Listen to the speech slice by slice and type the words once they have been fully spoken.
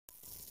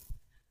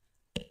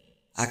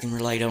I can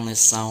relate on this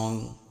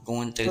song.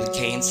 Going through the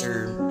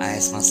cancer, I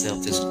ask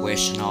myself this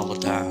question all the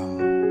time.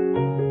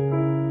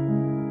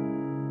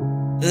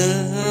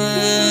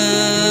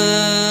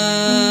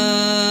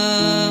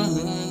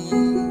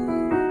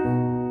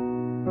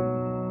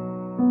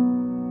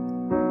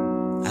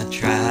 I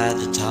tried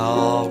to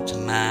talk to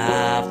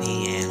my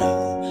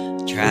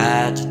piano, I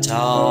tried to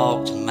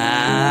talk to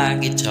my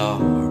guitar,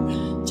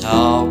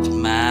 talk to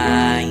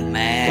my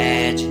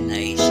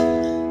imagination,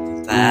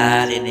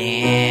 confided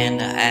in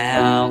the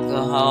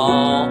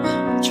alcohol.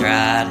 I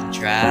tried and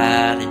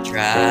tried and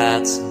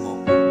tried some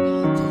more,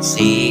 till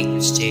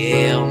secrets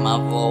tell my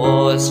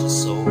voice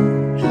was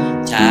sore.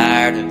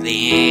 Tired of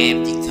the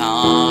empty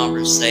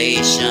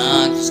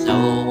conversation, 'cause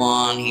no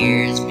one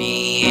hears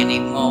me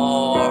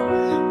anymore.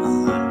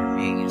 100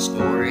 million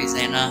stories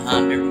and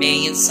 100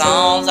 million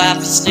songs. I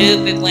feel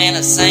stupid when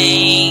I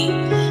sing.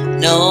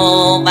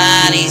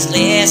 Nobody's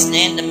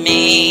listening to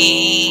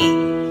me.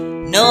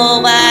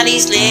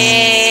 Nobody's listening.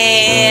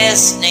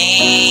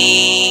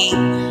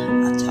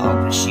 I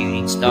talk to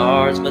shooting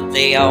stars, but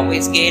they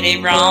always get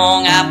it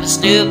wrong. I feel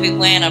stupid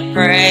when I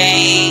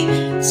pray.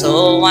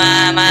 So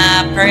why am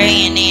I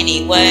praying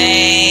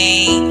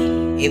anyway?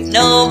 If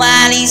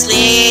nobody's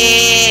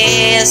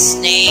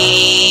listening,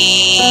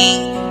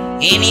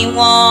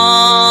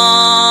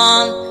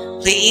 anyone,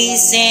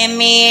 please send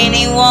me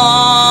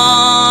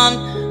anyone.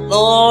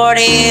 Lord,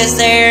 is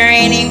there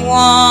anyone?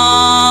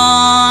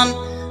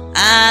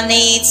 I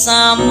need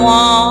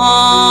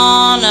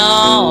someone.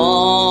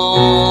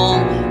 Oh,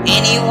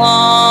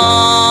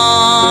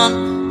 anyone,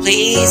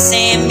 please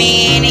send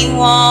me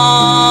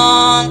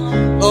anyone.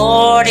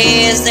 Lord,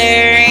 is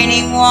there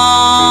anyone?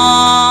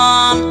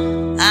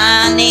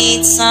 I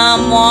need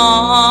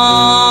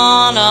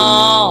someone.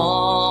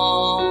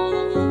 Oh,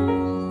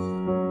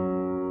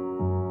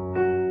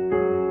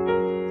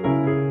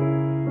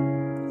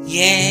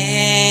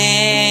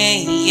 yeah,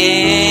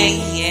 yeah,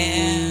 yeah.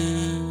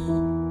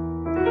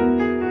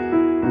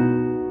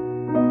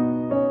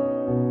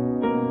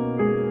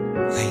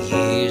 I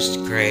used to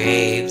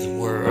crave the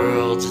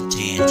world's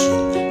attention.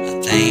 I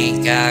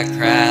think I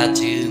cried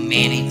too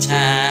many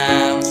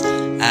times.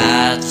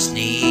 I just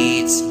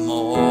need some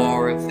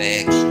more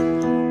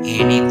affection,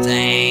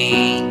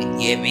 anything to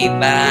get me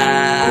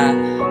by.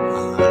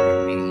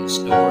 100 million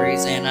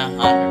stories and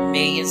 100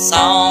 million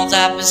songs.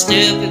 I feel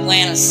stupid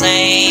when I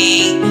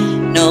sing.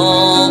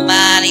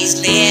 Nobody's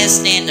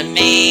listening to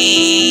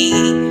me.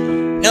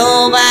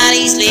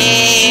 Nobody's listening.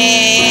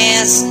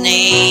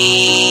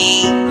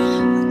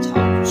 I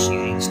talk to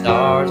shooting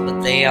stars,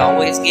 but they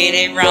always get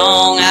it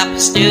wrong. I feel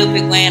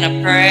stupid when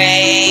I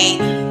pray.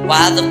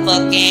 Why the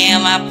fuck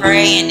am I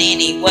praying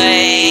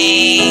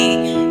anyway?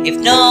 If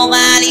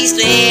nobody's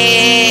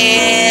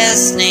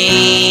listening,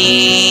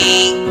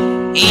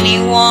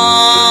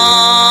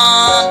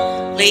 anyone,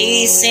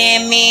 please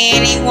send me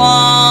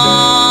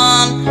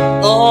anyone.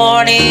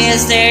 Lord,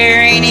 is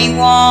there anyone?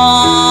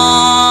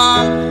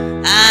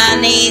 I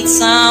need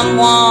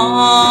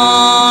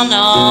someone.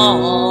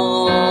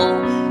 Oh,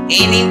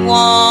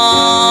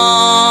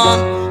 anyone,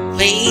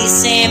 please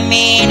send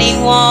me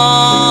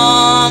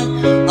anyone.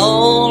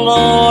 Oh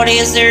Lord,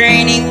 is there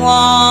anyone?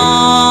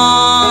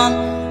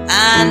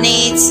 I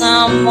need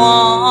someone.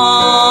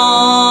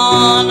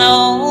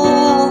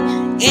 Oh,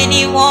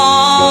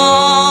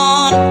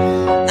 anyone,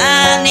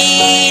 I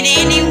need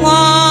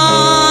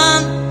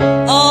anyone.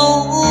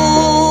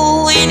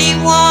 Oh,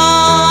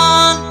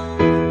 anyone,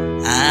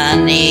 I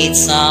need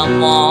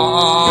someone.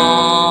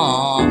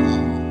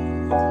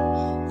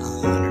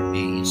 100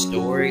 million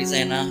stories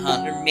and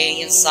 100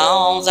 million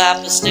songs. I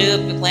feel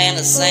stupid when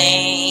I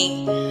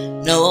sing.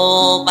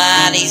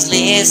 Nobody's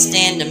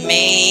listening to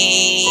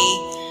me.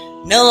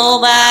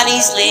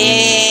 Nobody's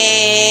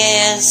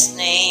listening.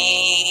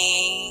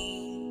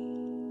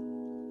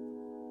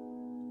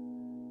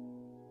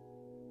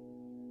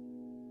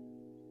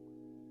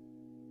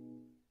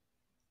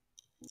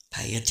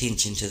 Pay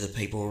attention to the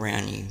people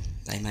around you.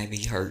 They may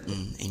be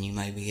hurting and you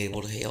may be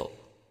able to help.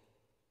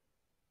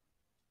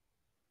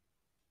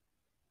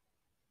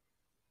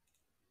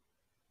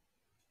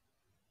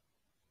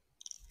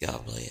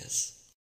 God bless.